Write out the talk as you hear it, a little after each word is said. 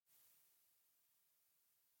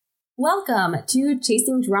Welcome to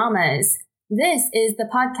Chasing Dramas. This is the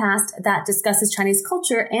podcast that discusses Chinese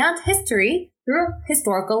culture and history through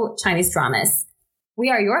historical Chinese dramas. We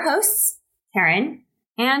are your hosts, Karen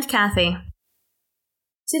and Kathy.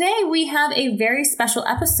 Today we have a very special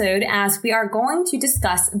episode as we are going to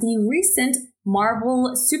discuss the recent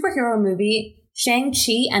Marvel superhero movie,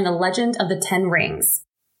 Shang-Chi and the Legend of the Ten Rings.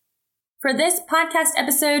 For this podcast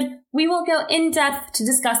episode, we will go in depth to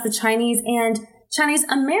discuss the Chinese and Chinese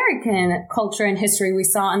American culture and history we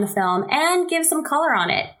saw in the film and give some color on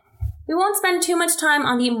it. We won't spend too much time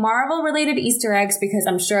on the Marvel-related Easter eggs because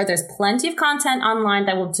I'm sure there's plenty of content online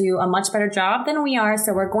that will do a much better job than we are,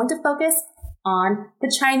 so we're going to focus on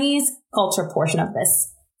the Chinese culture portion of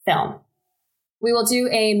this film. We will do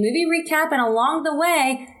a movie recap and along the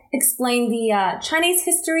way explain the Chinese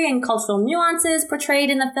history and cultural nuances portrayed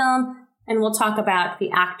in the film, and we'll talk about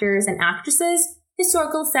the actors and actresses,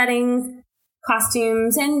 historical settings,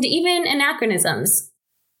 costumes, and even anachronisms.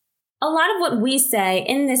 A lot of what we say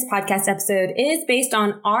in this podcast episode is based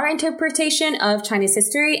on our interpretation of Chinese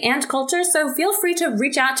history and culture, so feel free to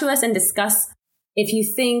reach out to us and discuss if you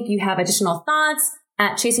think you have additional thoughts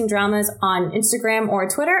at Chasing Dramas on Instagram or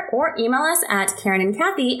Twitter, or email us at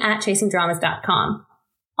karenandkathy@chasingdramas.com.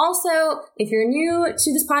 Also, if you're new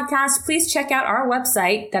to this podcast, please check out our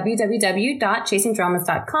website,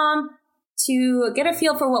 www.chasingdramas.com, to get a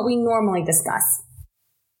feel for what we normally discuss.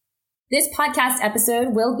 This podcast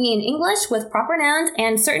episode will be in English with proper nouns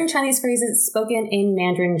and certain Chinese phrases spoken in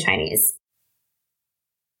Mandarin Chinese.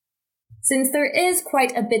 Since there is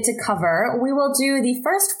quite a bit to cover, we will do the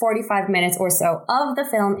first 45 minutes or so of the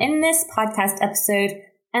film in this podcast episode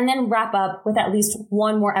and then wrap up with at least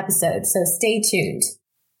one more episode, so stay tuned.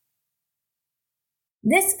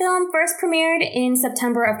 This film first premiered in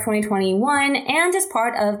September of 2021 and is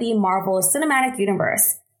part of the Marvel Cinematic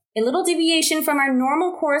Universe. A little deviation from our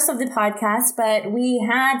normal course of the podcast, but we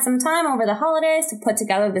had some time over the holidays to put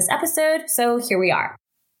together this episode, so here we are.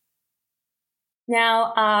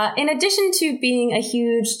 Now, in addition to being a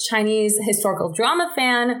huge Chinese historical drama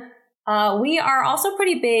fan, we are also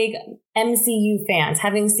pretty big MCU fans,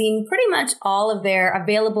 having seen pretty much all of their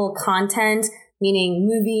available content, meaning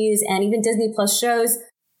movies and even Disney Plus shows.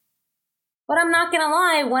 But I'm not gonna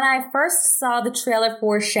lie, when I first saw the trailer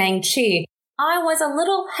for Shang-Chi, I was a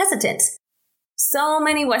little hesitant. So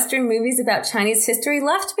many Western movies about Chinese history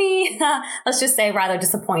left me, let's just say, rather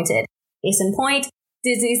disappointed. Case in point,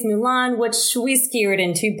 Disney's Mulan, which we skewered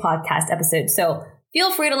in 2 podcast episodes, so feel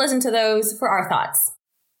free to listen to those for our thoughts.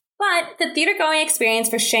 But the theater-going experience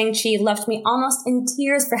for Shang-Chi left me almost in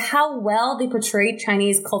tears for how well they portrayed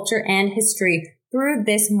Chinese culture and history through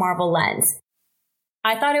this Marvel lens.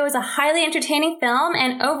 I thought it was a highly entertaining film,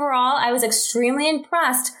 and overall, I was extremely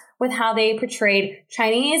impressed with how they portrayed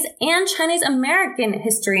Chinese and Chinese American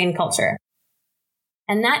history and culture.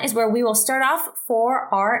 And that is where we will start off for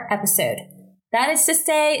our episode. That is to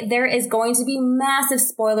say, there is going to be massive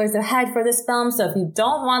spoilers ahead for this film, so if you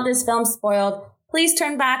don't want this film spoiled, please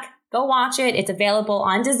turn back, go watch it. It's available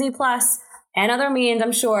on Disney Plus and other means,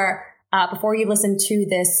 I'm sure, before you listen to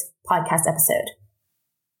this podcast episode.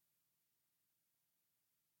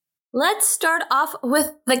 Let's start off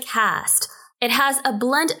with the cast. It has a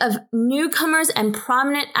blend of newcomers and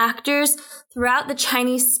prominent actors throughout the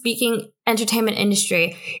Chinese-speaking entertainment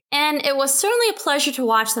industry, and it was certainly a pleasure to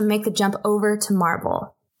watch them make the jump over to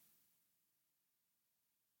Marvel.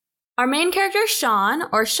 Our main character, Sean,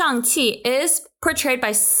 or Shang-Chi, is portrayed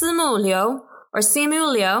by Simu Liu, or Simu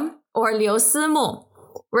Liu, or Liu Simu.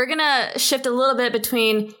 We're gonna shift a little bit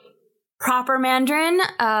between proper Mandarin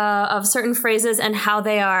of certain phrases and how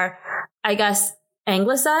they are, I guess,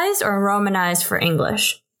 anglicized or romanized for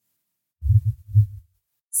English.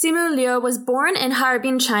 Simu Liu was born in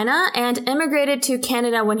Harbin, China, and immigrated to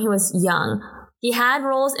Canada when he was young. He had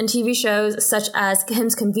roles in TV shows such as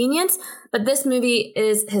Kim's Convenience, but this movie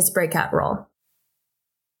is his breakout role.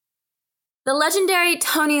 The legendary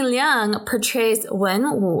Tony Leung portrays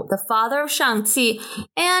Wen Wu, the father of Shang-Chi,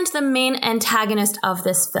 and the main antagonist of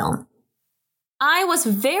this film. I was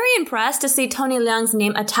very impressed to see Tony Leung's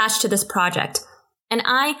name attached to this project, and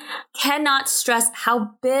I cannot stress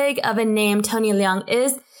how big of a name Tony Leung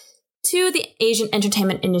is to the Asian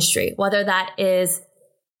entertainment industry, whether that is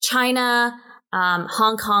China,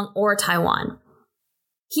 Hong Kong, or Taiwan.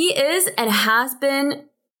 He is and has been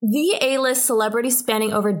the A-list celebrity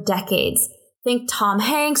spanning over decades. Think Tom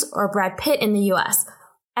Hanks or Brad Pitt in the US.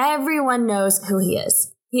 Everyone knows who he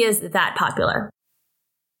is. He is that popular.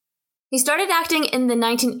 He started acting in the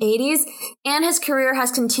 1980s, and his career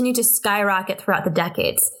has continued to skyrocket throughout the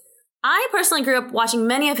decades. I personally grew up watching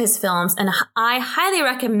many of his films, and I highly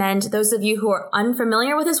recommend those of you who are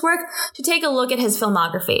unfamiliar with his work to take a look at his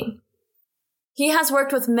filmography. He has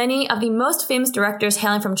worked with many of the most famous directors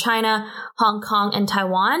hailing from China, Hong Kong, and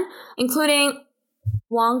Taiwan, including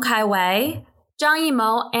Wong Kar-wai, Zhang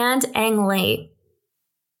Yimou, and Ang Lee.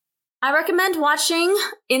 I recommend watching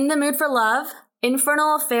In the Mood for Love,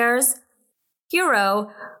 Infernal Affairs,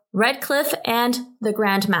 Hero, Red Cliff, and The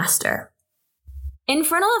Grand Master.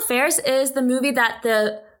 Infernal Affairs is the movie that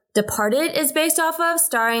The Departed is based off of,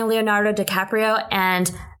 starring Leonardo DiCaprio and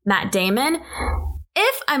Matt Damon.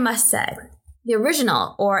 If I must say, the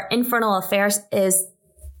original, or Infernal Affairs, is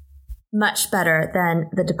much better than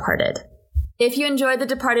The Departed. If you enjoyed The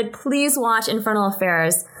Departed, please watch Infernal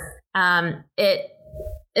Affairs. It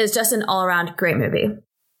is just an all-around great movie.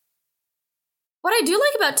 What I do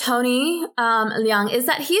like about Tony Leung is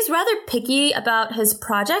that he's rather picky about his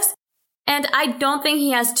projects, and I don't think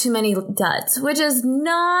he has too many duds, which is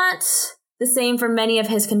not the same for many of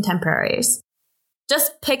his contemporaries.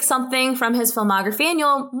 Just pick something from his filmography and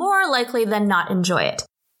you'll more likely than not enjoy it.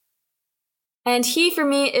 And he, for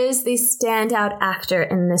me, is the standout actor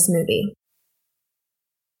in this movie.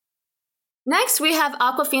 Next, we have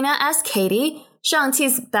Awkwafina as Katie,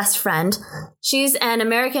 Shang-Chi's best friend. She's an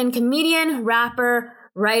American comedian, rapper,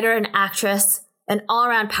 writer, and actress, an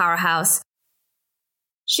all-around powerhouse.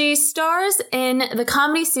 She stars in the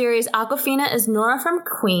comedy series Awkwafina is Nora from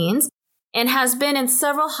Queens and has been in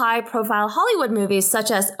several high-profile Hollywood movies such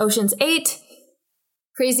as Ocean's 8,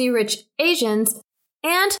 Crazy Rich Asians,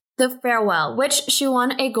 and The Farewell, which she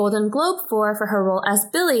won a Golden Globe for her role as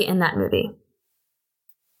Billy in that movie.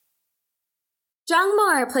 Zhang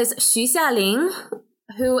Meng'er plays Xu Xialing,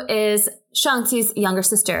 who is Shang-Chi's younger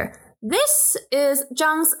sister. This is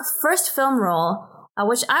Zhang's first film role,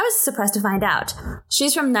 which I was surprised to find out.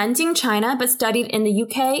 She's from Nanjing, China, but studied in the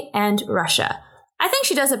UK and Russia. I think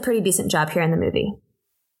she does a pretty decent job here in the movie.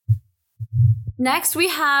 Next, we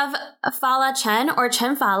have Fala Chen, or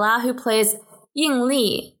Chen Fala, who plays Ying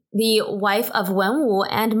Li, the wife of Wen Wu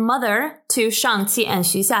and mother to Shang-Chi and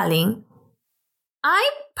Xu Xialing.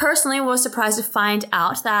 I personally was surprised to find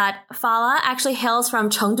out that Fala actually hails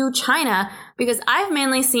from Chengdu, China, because I've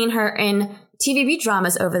mainly seen her in TVB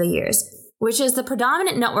dramas over the years, which is the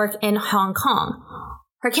predominant network in Hong Kong.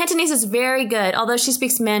 Her Cantonese is very good, although she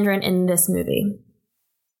speaks Mandarin in this movie.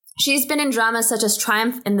 She's been in dramas such as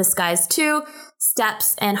Triumph in the Skies 2,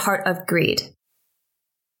 Steps, and Heart of Greed.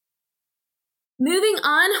 Moving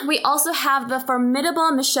on, we also have the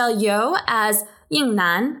formidable Michelle Yeoh as Ying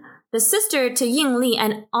Nan, the sister to Ying Li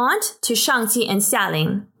and aunt to Shang-Chi and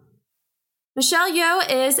Xialing. Michelle Yeoh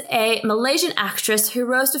is a Malaysian actress who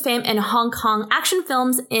rose to fame in Hong Kong action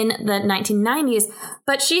films in the 1990s,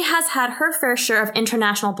 but she has had her fair share of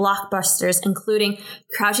international blockbusters, including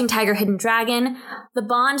Crouching Tiger, Hidden Dragon, the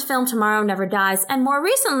Bond film Tomorrow Never Dies, and more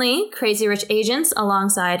recently, Crazy Rich Asians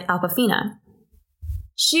alongside Awkwafina.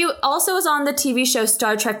 She also was on the TV show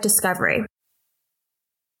Star Trek Discovery.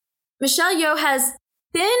 Michelle Yeoh has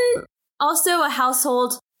been also a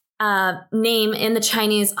household name in the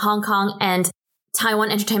Chinese, Hong Kong, and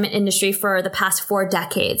Taiwan entertainment industry for the past 4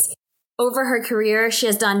 decades. Over her career, she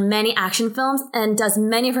has done many action films and does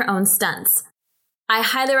many of her own stunts. I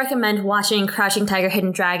highly recommend watching Crouching Tiger,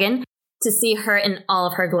 Hidden Dragon to see her in all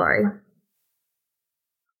of her glory.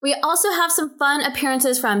 We also have some fun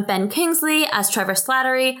appearances from Ben Kingsley as Trevor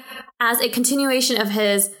Slattery, as a continuation of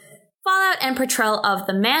his fallout and portrayal of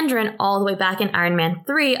the Mandarin all the way back in Iron Man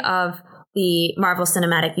 3 of the Marvel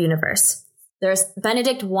Cinematic Universe. There's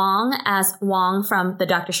Benedict Wong as Wong from the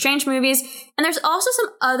Doctor Strange movies, and there's also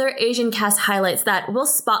some other Asian cast highlights that we'll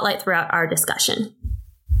spotlight throughout our discussion.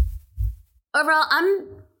 Overall, I'm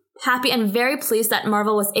happy and very pleased that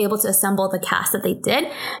Marvel was able to assemble the cast that they did,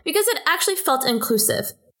 because it actually felt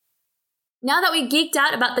inclusive. Now that we geeked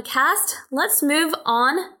out about the cast, let's move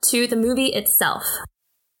on to the movie itself.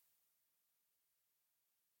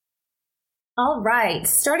 All right,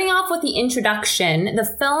 starting off with the introduction, the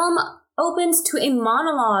film opens to a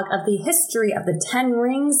monologue of the history of the Ten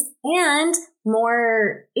Rings and,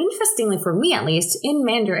 more interestingly for me at least, in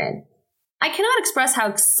Mandarin. I cannot express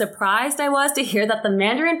how surprised I was to hear that the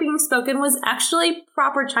Mandarin being spoken was actually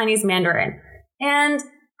proper Chinese Mandarin, and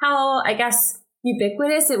how, I guess,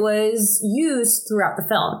 ubiquitous it was used throughout the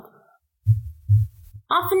film.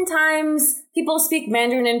 Oftentimes, people speak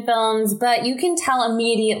Mandarin in films, but you can tell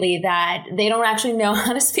immediately that they don't actually know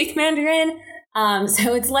how to speak Mandarin.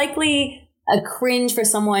 So it's likely a cringe for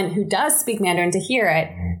someone who does speak Mandarin to hear it.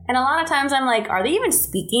 And a lot of times I'm like, are they even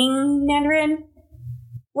speaking Mandarin?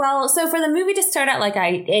 Well, so for the movie to start out like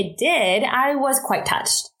it did, I was quite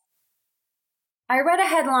touched. I read a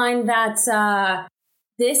headline that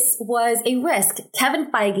this was a risk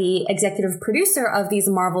Kevin Feige, executive producer of these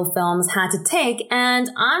Marvel films, had to take,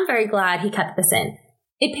 and I'm very glad he kept this in.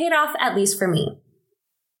 It paid off, at least for me.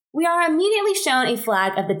 We are immediately shown a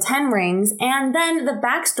flag of the 10 Rings and then the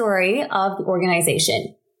backstory of the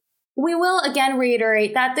organization. We will again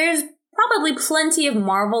reiterate that there's probably plenty of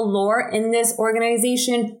Marvel lore in this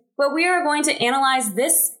organization, but we are going to analyze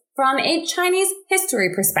this from a Chinese history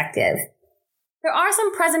perspective. There are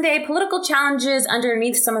some present-day political challenges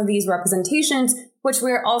underneath some of these representations, which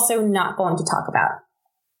we're also not going to talk about.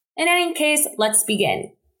 In any case, let's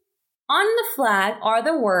begin. On the flag are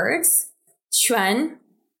the words 权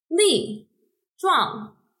力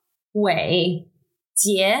壮伟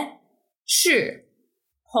节势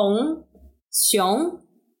宏雄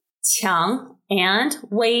强 and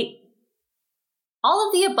weight. All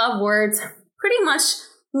of the above words pretty much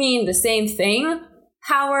mean the same thing,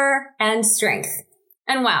 power and strength.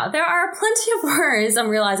 And wow, there are plenty of words, I'm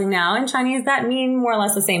realizing now, in Chinese that mean more or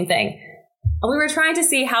less the same thing. We were trying to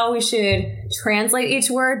see how we should translate each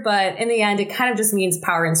word, but in the end, it kind of just means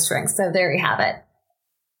power and strength. So there you have it.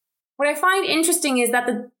 What I find interesting is that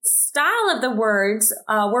the style of the words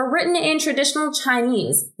were written in traditional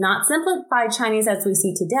Chinese, not simplified Chinese as we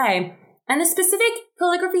see today. And the specific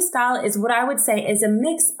calligraphy style is what I would say is a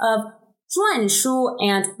mix of 篆书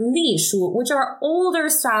and 隶书, which are older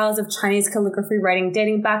styles of Chinese calligraphy writing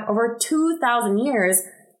dating back over 2,000 years,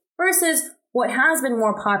 versus what has been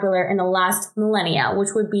more popular in the last millennia,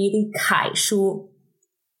 which would be the 楷书.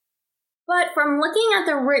 But from looking at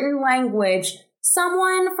the written language,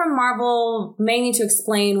 someone from Marvel may need to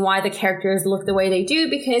explain why the characters look the way they do,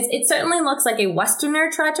 because it certainly looks like a Westerner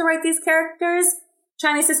tried to write these characters.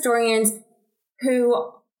 Chinese historians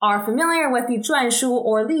who are familiar with the 篆书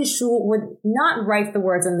or 隶书 would not write the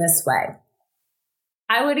words in this way.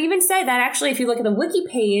 I would even say that actually if you look at the wiki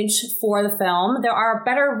page for the film, there are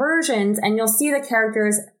better versions and you'll see the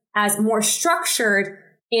characters as more structured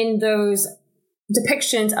in those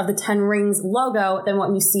depictions of the 10 Rings logo than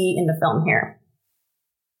what you see in the film here.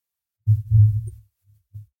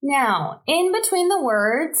 Now, in between the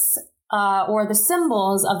words or the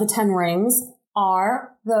symbols of the 10 Rings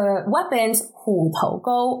are the weapons 虎头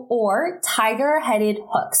钩 or tiger-headed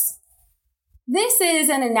hooks. This is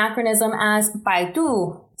an anachronism as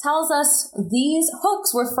Baidu tells us these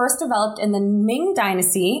hooks were first developed in the Ming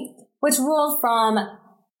Dynasty, which ruled from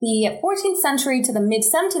the 14th century to the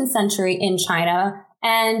mid-17th century in China,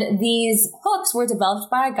 and these hooks were developed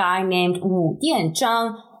by a guy named Wu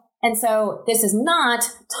Dianzhang, and so this is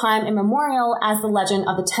not time immemorial as the legend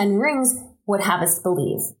of the 10 Rings would have us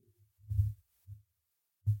believe.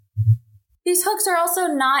 These hooks are also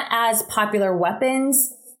not as popular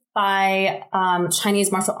weapons by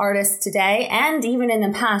Chinese martial artists today and even in the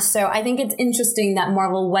past. So I think it's interesting that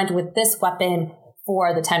Marvel went with this weapon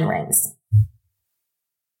for the 10 Rings.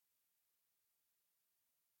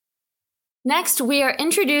 Next, we are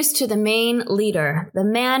introduced to the main leader, the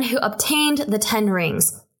man who obtained the 10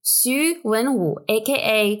 Rings, Xu Wenwu,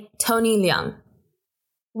 aka Tony Leung.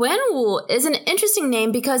 Wenwu is an interesting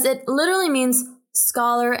name because it literally means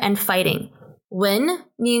scholar and fighting. Wen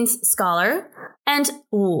means scholar, and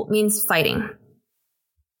Wu means fighting.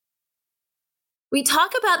 We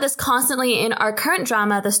talk about this constantly in our current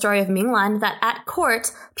drama, The Story of Minglan, that at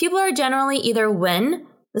court, people are generally either Wen,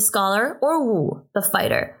 the scholar, or Wu, the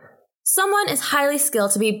fighter. Someone is highly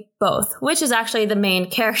skilled to be both, which is actually the main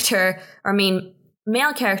character, or main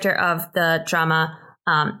male character of the drama,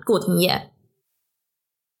 Gu Tingye.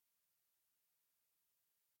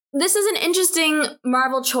 This is an interesting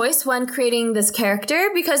Marvel choice when creating this character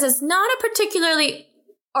because it's not a particularly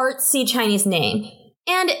artsy Chinese name.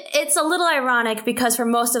 And it's a little ironic because for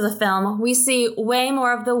most of the film, we see way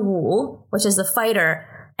more of the Wu, which is the fighter,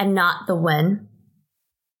 and not the Wen.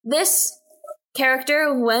 This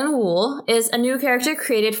character, Wen Wu, is a new character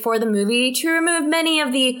created for the movie to remove many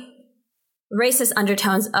of the racist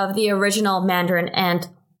undertones of the original Mandarin and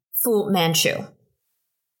Fu Manchu.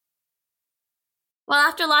 Well,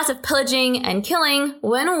 after lots of pillaging and killing,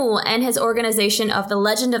 Wen Wu and his organization of the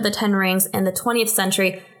Legend of the 10 Rings in the 20th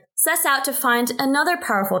century sets out to find another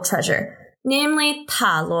powerful treasure, namely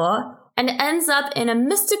Ta Luo, and ends up in a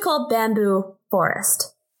mystical bamboo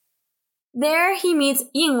forest. There he meets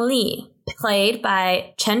Ying Li, played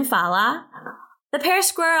by Chen Fala. The pair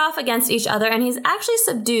square off against each other and he's actually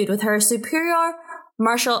subdued with her superior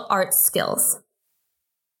martial arts skills.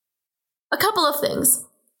 A couple of things.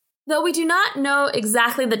 Though we do not know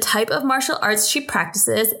exactly the type of martial arts she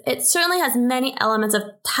practices, it certainly has many elements of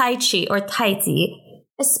Tai Chi or Tai Chi,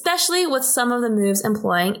 especially with some of the moves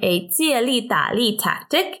employing a 借力打力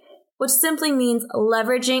tactic, which simply means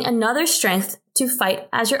leveraging another's strength to fight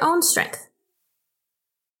as your own strength.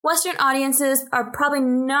 Western audiences are probably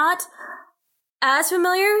not as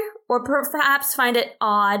familiar or perhaps find it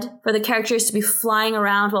odd for the characters to be flying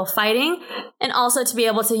around while fighting and also to be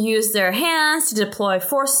able to use their hands to deploy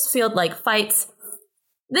force field-like fights.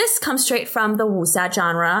 This comes straight from the wuxia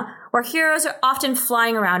genre, where heroes are often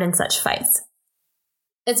flying around in such fights.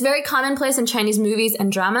 It's very commonplace in Chinese movies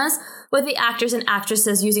and dramas, with the actors and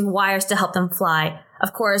actresses using wires to help them fly.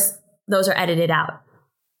 Of course, those are edited out.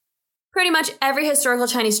 Pretty much every historical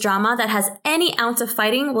Chinese drama that has any ounce of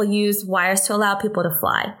fighting will use wires to allow people to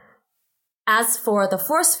fly. As for the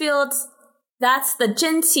force fields, that's the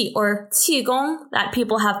zhenqi or qigong that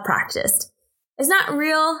people have practiced. It's not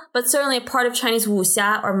real, but certainly a part of Chinese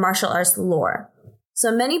wuxia or martial arts lore.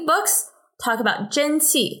 So many books talk about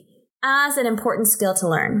zhenqi as an important skill to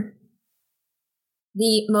learn.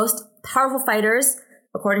 The most powerful fighters,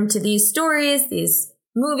 according to these stories, these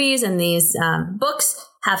movies, and these books,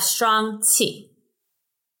 have strong qi.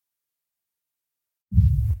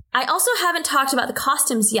 I also haven't talked about the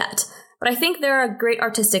costumes yet, but I think they're a great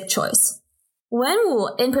artistic choice.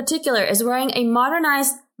 Wenwu, in particular, is wearing a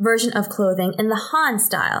modernized version of clothing in the Han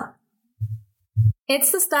style.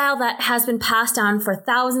 It's the style that has been passed down for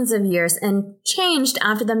thousands of years and changed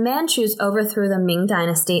after the Manchus overthrew the Ming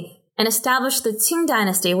Dynasty and established the Qing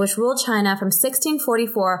Dynasty, which ruled China from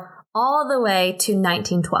 1644 all the way to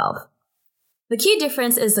 1912. The key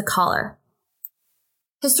difference is the collar.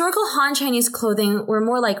 Historical Han Chinese clothing were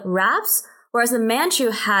more like wraps, whereas the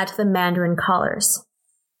Manchu had the Mandarin collars.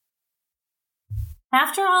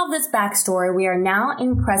 After all of this backstory, we are now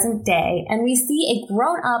in present day, and we see a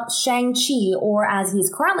grown-up Shang-Chi, or as he's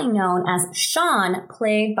currently known as Sean,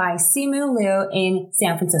 played by Simu Liu in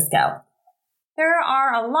San Francisco. There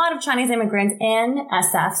are a lot of Chinese immigrants in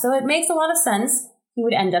SF, so it makes a lot of sense he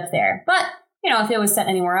would end up there. But, if it was set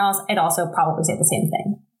anywhere else, I'd also probably say the same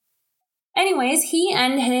thing. Anyways, he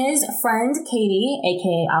and his friend Katie,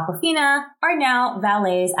 aka Aquafina, are now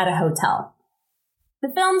valets at a hotel.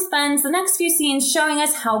 The film spends the next few scenes showing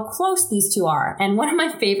us how close these two are, and one of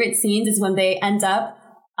my favorite scenes is when they end up,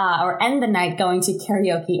 or end the night going to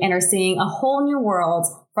karaoke and are seeing A Whole New World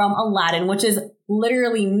from Aladdin, which is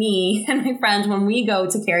literally me and my friends when we go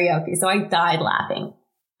to karaoke, so I died laughing.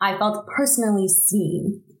 I felt personally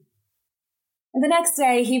seen. The next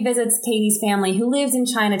day, he visits Katie's family who lives in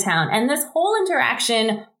Chinatown, and this whole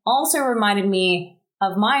interaction also reminded me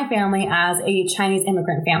of my family as a Chinese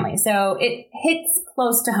immigrant family, so it hits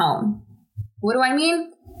close to home. What do I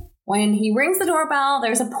mean? When he rings the doorbell,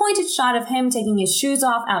 there's a pointed shot of him taking his shoes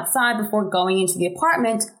off outside before going into the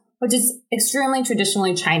apartment, which is extremely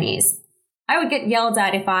traditionally Chinese. I would get yelled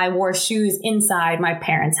at if I wore shoes inside my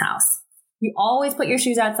parents' house. You always put your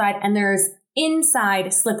shoes outside, and there's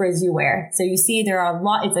inside slippers you wear. So you see there are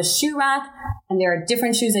it's a shoe rack, and there are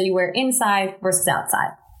different shoes that you wear inside versus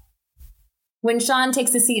outside. When Sean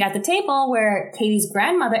takes a seat at the table where Katie's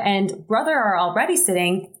grandmother and brother are already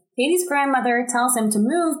sitting, Katie's grandmother tells him to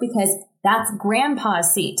move because that's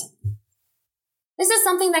Grandpa's seat. This is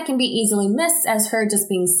something that can be easily missed as her just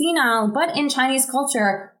being senile, but in Chinese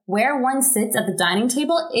culture, where one sits at the dining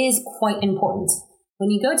table is quite important.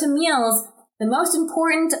 When you go to meals, the most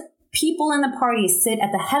important people in the party sit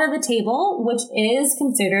at the head of the table, which is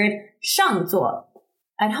considered 上座.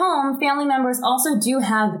 At home, family members also do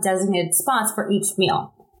have designated spots for each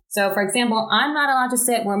meal. So, for example, I'm not allowed to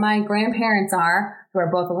sit where my grandparents are, who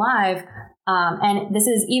are both alive, and this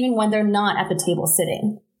is even when they're not at the table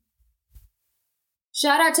sitting.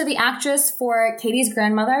 Shout out to the actress for Katie's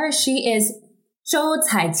grandmother. She is Zhou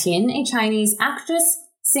Caiqian, a Chinese actress,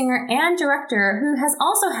 singer, and director who has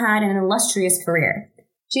also had an illustrious career.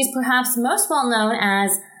 She's perhaps most well known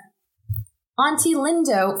as Auntie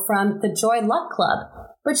Lindo from the Joy Luck Club,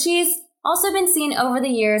 but she's also been seen over the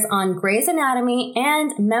years on Grey's Anatomy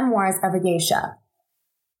and Memoirs of a Geisha.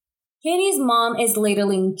 Katie's mom is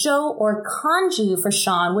ladling zhou or congee for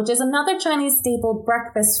Sean, which is another Chinese staple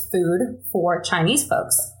breakfast food for Chinese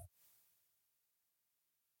folks.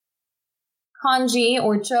 Congee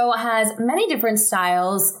or zhou has many different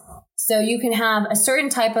styles, so you can have a certain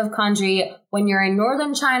type of congee when you're in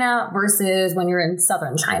northern China versus when you're in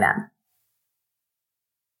southern China.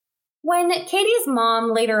 When Katie's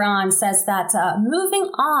mom later on says that moving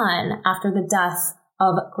on after the death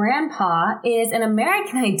of Grandpa is an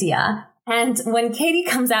American idea, and when Katie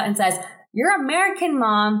comes out and says, "You're American,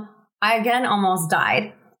 Mom," I again almost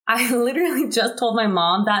died. I literally just told my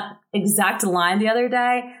mom that exact line the other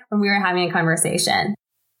day when we were having a conversation.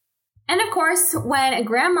 And of course, when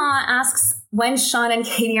Grandma asks when Sean and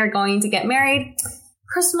Katie are going to get married,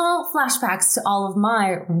 personal flashbacks to all of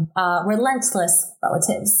my relentless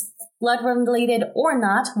relatives, blood-related or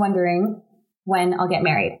not, wondering when I'll get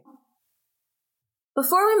married.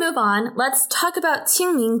 Before we move on, let's talk about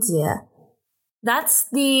Qingmingjie. That's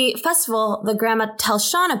the festival the grandma tells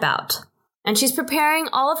Sean about, and she's preparing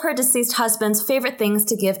all of her deceased husband's favorite things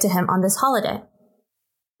to give to him on this holiday.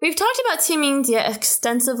 We've talked about Qingmingjie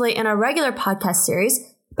extensively in our regular podcast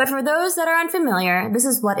series, but for those that are unfamiliar, this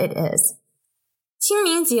is what it is.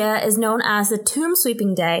 Qingmingjie is known as the Tomb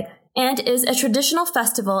Sweeping Day and is a traditional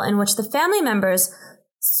festival in which the family members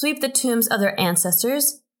sweep the tombs of their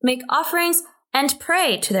ancestors, make offerings, and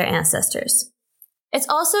pray to their ancestors. It's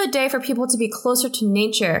also a day for people to be closer to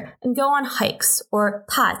nature and go on hikes, or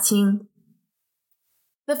taqing.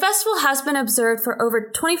 The festival has been observed for over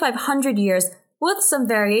 2,500 years, with some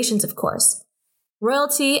variations, of course.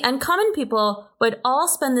 Royalty and common people would all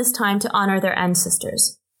spend this time to honor their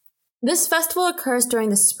ancestors. This festival occurs during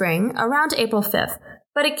the spring, around April 5th,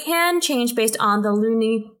 but it can change based on the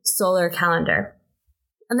lunisolar calendar.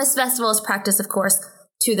 And this festival is practiced, of course,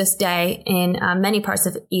 to this day in many parts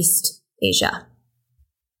of East Asia.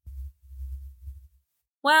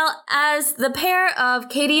 Well, as the pair of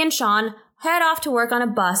Katie and Sean head off to work on a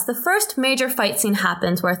bus, the first major fight scene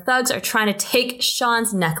happens where thugs are trying to take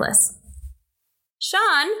Sean's necklace.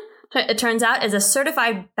 Sean, it turns out, is a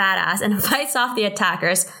certified badass and fights off the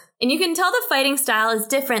attackers, and you can tell the fighting style is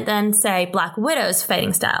different than, say, Black Widow's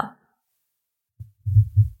fighting style.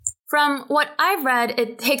 From what I've read,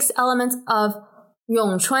 it takes elements of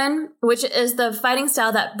Yongchun, which is the fighting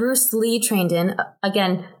style that Bruce Lee trained in.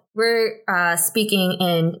 Again, we're speaking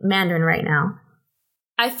in Mandarin right now.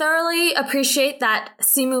 I thoroughly appreciate that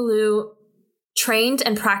Simu Liu trained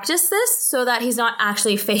and practiced this so that he's not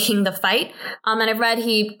actually faking the fight. And I've read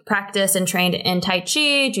he practiced and trained in Tai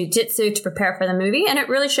Chi, Jiu-Jitsu to prepare for the movie, and it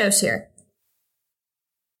really shows here.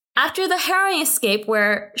 After the harrowing escape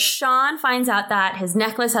where Sean finds out that his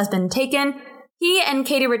necklace has been taken, he and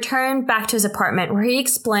Katie return back to his apartment where he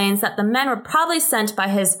explains that the men were probably sent by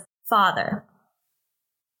his father.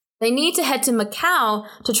 They need to head to Macau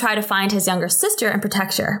to try to find his younger sister and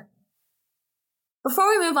protect her. Before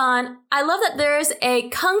we move on, I love that there's a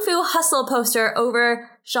Kung Fu Hustle poster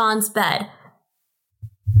over Sean's bed.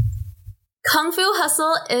 Kung Fu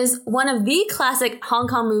Hustle is one of the classic Hong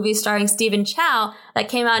Kong movies starring Stephen Chow that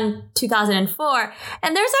came out in 2004.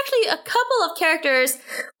 And there's actually a couple of characters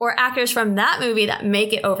or actors from that movie that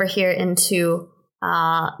make it over here into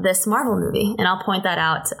this Marvel movie. And I'll point that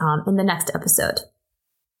out in the next episode.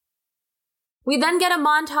 We then get a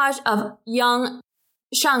montage of young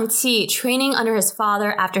Shang-Chi training under his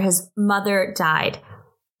father after his mother died.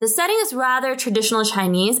 The setting is rather traditional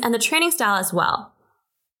Chinese and the training style as well.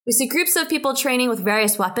 We see groups of people training with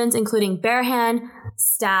various weapons, including bare hand,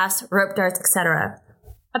 staffs, rope darts, etc.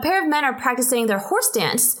 A pair of men are practicing their horse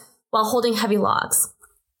dance while holding heavy logs.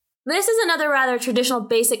 This is another rather traditional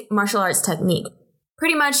basic martial arts technique.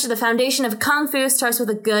 Pretty much the foundation of Kung Fu starts with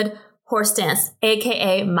a good horse dance,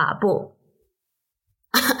 aka Ma Bu.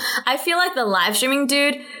 I feel like the live streaming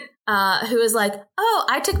dude who is like, oh,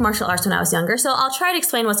 I took martial arts when I was younger, so I'll try to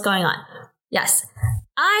explain what's going on. Yes,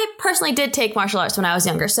 I personally did take martial arts when I was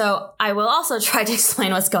younger, so I will also try to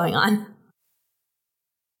explain what's going on.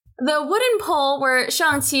 The wooden pole where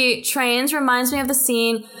Shang-Chi trains reminds me of the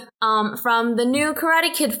scene from the new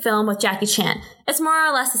Karate Kid film with Jackie Chan. It's more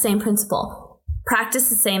or less the same principle. Practice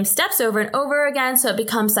the same steps over and over again so it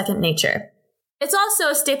becomes second nature. It's also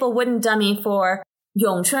a staple wooden dummy for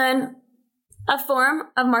Yongchun, a form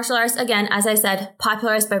of martial arts, again, as I said,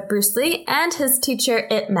 popularized by Bruce Lee and his teacher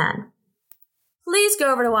Ip Man. Please go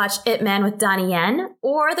over to watch Ip Man with Donnie Yen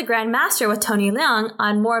or The Grand Master with Tony Leung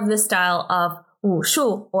on more of this style of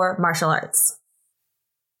wushu or martial arts.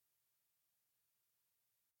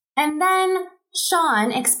 And then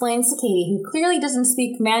Sean explains to Katie, who clearly doesn't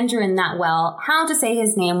speak Mandarin that well, how to say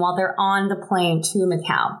his name while they're on the plane to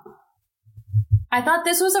Macau. I thought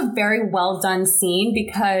this was a very well done scene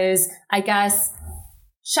because I guess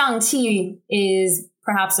Shang-Chi is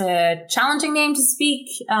perhaps a challenging name to speak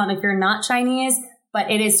if you're not Chinese,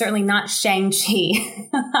 but it is certainly not Shang-Chi.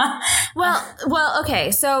 Well,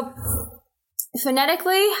 okay. So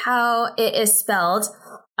phonetically, how it is spelled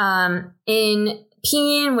in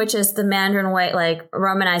Pinyin, which is the Mandarin way, like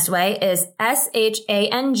Romanized way, is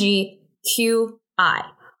Shangqi.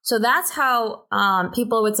 So that's how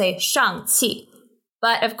people would say Shang-Chi.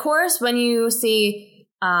 But of course, when you see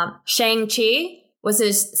Shang-Chi, which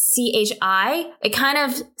is CHI, it kind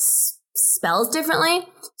of spells differently.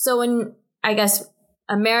 So when, I guess,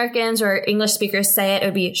 Americans or English speakers say it, it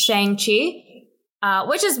would be Shang-Chi.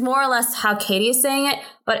 which is more or less how Katie is saying it,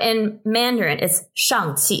 but in Mandarin, it's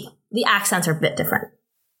上气. The accents are a bit different.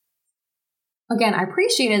 Again, I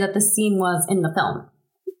appreciated that the scene was in the film.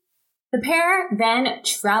 The pair then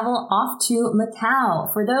travel off to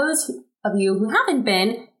Macau. For those of you who haven't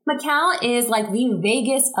been, Macau is like the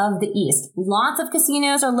Vegas of the East. Lots of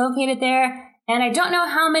casinos are located there, and I don't know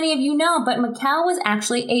how many of you know, but Macau was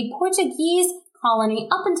actually a Portuguese colony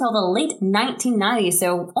up until the late 1990s,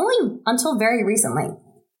 so only until very recently.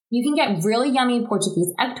 You can get really yummy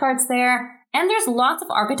Portuguese egg tarts there, and there's lots of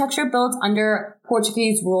architecture built under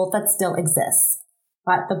Portuguese rule that still exists.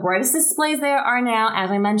 But the brightest displays there are now, as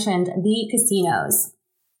I mentioned, the casinos.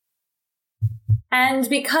 And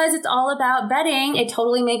because it's all about betting, it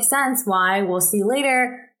totally makes sense why, we'll see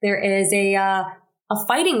later, there is a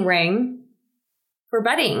fighting ring for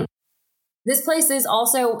betting. This place is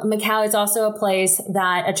also, Macau is also a place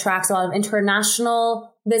that attracts a lot of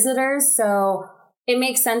international visitors, so it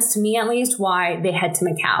makes sense to me at least why they head to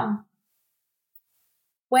Macau.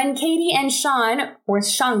 When Katie and Sean, or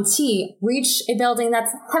Shang-Chi, reach a building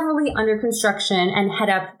that's heavily under construction and head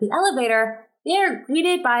up the elevator, they are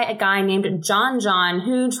greeted by a guy named John John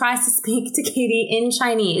who tries to speak to Katie in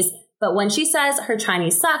Chinese, but when she says her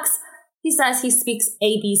Chinese sucks, he says he speaks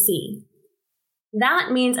ABC.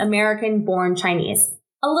 That means American-born Chinese.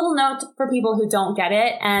 A little note for people who don't get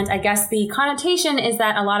it, and I guess the connotation is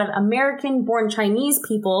that a lot of American-born Chinese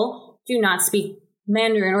people do not speak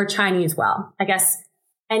Mandarin or Chinese well. I guess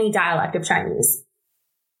any dialect of Chinese.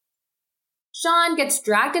 Sean gets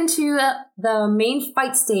dragged into the main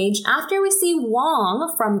fight stage after we see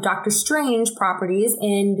Wong from Doctor Strange properties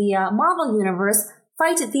in the Marvel Universe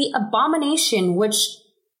fight the Abomination, which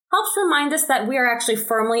helps remind us that we are actually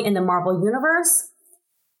firmly in the Marvel Universe.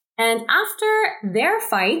 And after their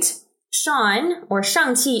fight, Sean, or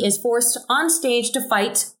Shang-Chi, is forced on stage to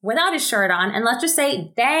fight without his shirt on, and let's just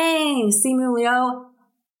say, dang, Simu Liu,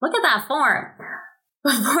 look at that form.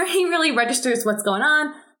 Before he really registers what's going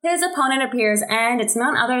on, his opponent appears, and it's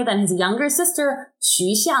none other than his younger sister,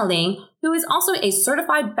 Xu Xiaoling, who is also a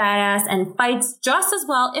certified badass and fights just as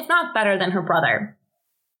well, if not better, than her brother.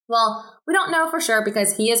 Well, we don't know for sure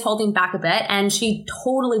because he is holding back a bit, and she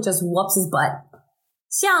totally just whoops his butt.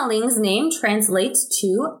 Xiaoling's name translates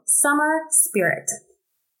to summer spirit.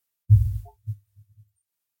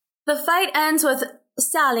 The fight ends with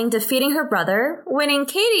Xiaoling defeating her brother, winning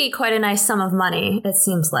Katie quite a nice sum of money, it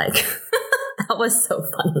seems like. That was so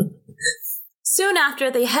funny. Soon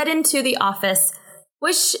after, they head into the office,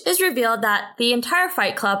 which is revealed that the entire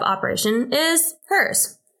Fight Club operation is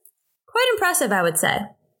hers. Quite impressive, I would say.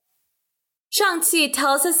 Shang-Chi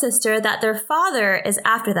tells his sister that their father is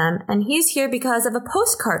after them, and he's here because of a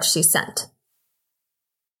postcard she sent.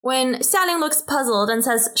 When Xiaoling looks puzzled and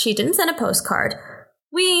says she didn't send a postcard,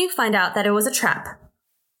 we find out that it was a trap.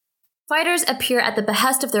 Fighters appear at the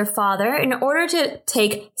behest of their father in order to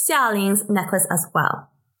take Xiaoling's necklace as well.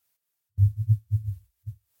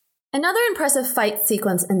 Another impressive fight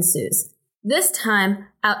sequence ensues, this time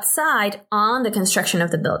outside on the construction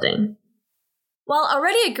of the building. While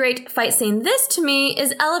already a great fight scene, this to me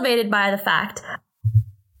is elevated by the fact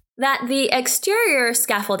that the exterior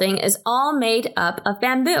scaffolding is all made up of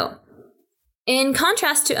bamboo. In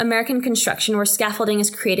contrast to American construction where scaffolding is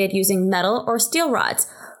created using metal or steel rods,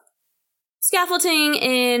 scaffolding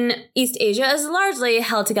in East Asia is largely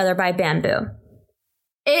held together by bamboo.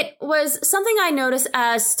 It was something I noticed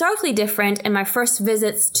as starkly different in my first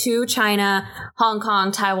visits to China, Hong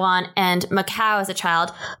Kong, Taiwan, and Macau as a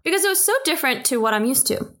child, because it was so different to what I'm used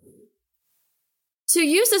to. To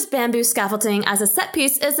use this bamboo scaffolding as a set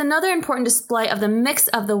piece is another important display of the mix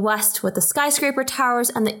of the West with the skyscraper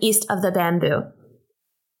towers and the East of the bamboo.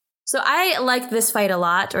 So I like this fight a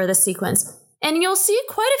lot, or this sequence. And you'll see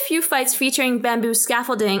quite a few fights featuring bamboo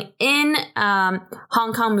scaffolding in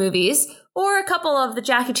Hong Kong movies, or a couple of the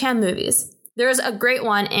Jackie Chan movies. There's a great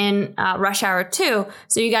one in Rush Hour 2,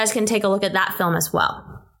 so you guys can take a look at that film as well.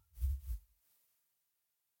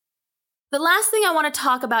 The last thing I want to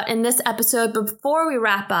talk about in this episode before we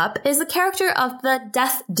wrap up is the character of the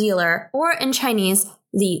Death Dealer, or in Chinese,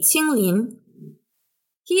 Li Qinglin.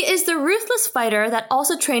 He is the ruthless fighter that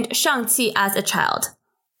also trained Shang-Chi as a child.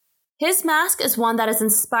 His mask is one that is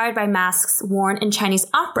inspired by masks worn in Chinese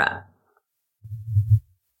opera.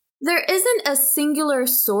 There isn't a singular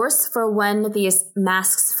source for when these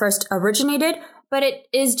masks first originated, but it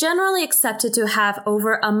is generally accepted to have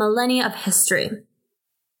over a millennia of history.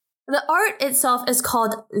 The art itself is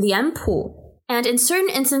called lianpu, and in certain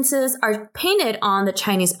instances are painted on the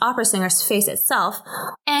Chinese opera singer's face itself,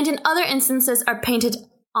 and in other instances are painted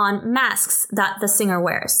on masks that the singer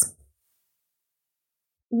wears.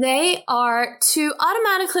 They are to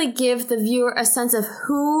automatically give the viewer a sense of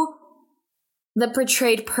who the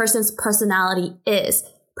portrayed person's personality is,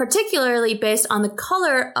 particularly based on the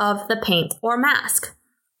color of the paint or mask.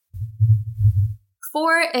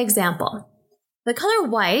 For example, the color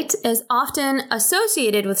white is often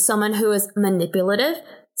associated with someone who is manipulative,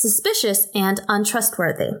 suspicious, and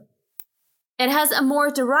untrustworthy. It has a more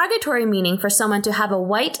derogatory meaning for someone to have a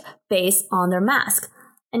white base on their mask.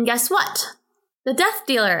 And guess what? The Death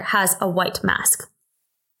Dealer has a white mask.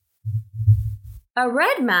 A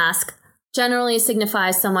red mask generally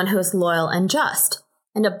signifies someone who is loyal and just,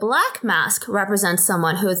 and a black mask represents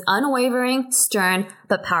someone who is unwavering, stern,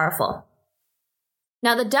 but powerful.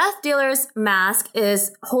 Now, the Death Dealer's mask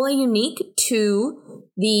is wholly unique to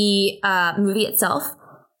the movie itself,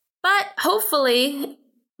 but hopefully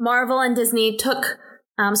Marvel and Disney took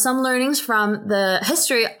some learnings from the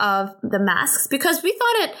history of the masks, because we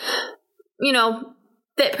thought it,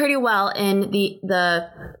 fit pretty well in the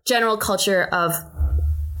general culture of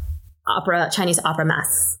Chinese opera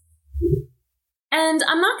masks. And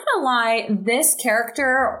I'm not gonna lie, this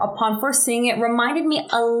character, upon first seeing it, reminded me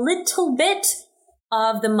a little bit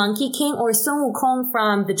of the Monkey King or Sun Wukong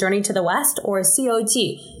from The Journey to the West or COG.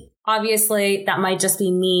 Obviously, that might just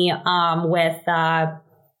be me with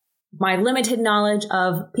my limited knowledge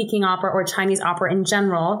of Peking opera or Chinese opera in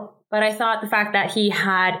general. But I thought the fact that he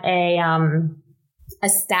had a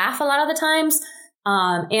staff a lot of the times,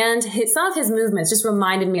 and some of his movements just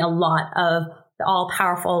reminded me a lot of the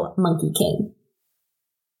all-powerful Monkey King.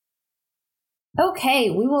 Okay,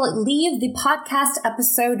 we will leave the podcast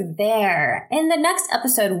episode there. In the next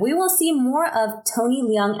episode, we will see more of Tony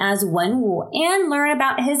Leung as Wenwu and learn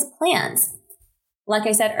about his plans. Like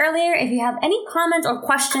I said earlier, if you have any comments or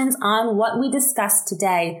questions on what we discussed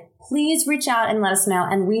today, please reach out and let us know,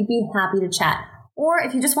 and we'd be happy to chat. Or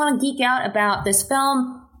if you just want to geek out about this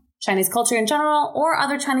film, Chinese culture in general, or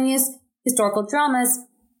other Chinese historical dramas,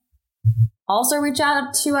 also reach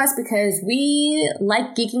out to us because we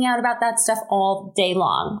like geeking out about that stuff all day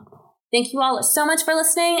long. Thank you all so much for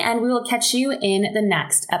listening, and we will catch you in the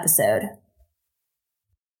next episode.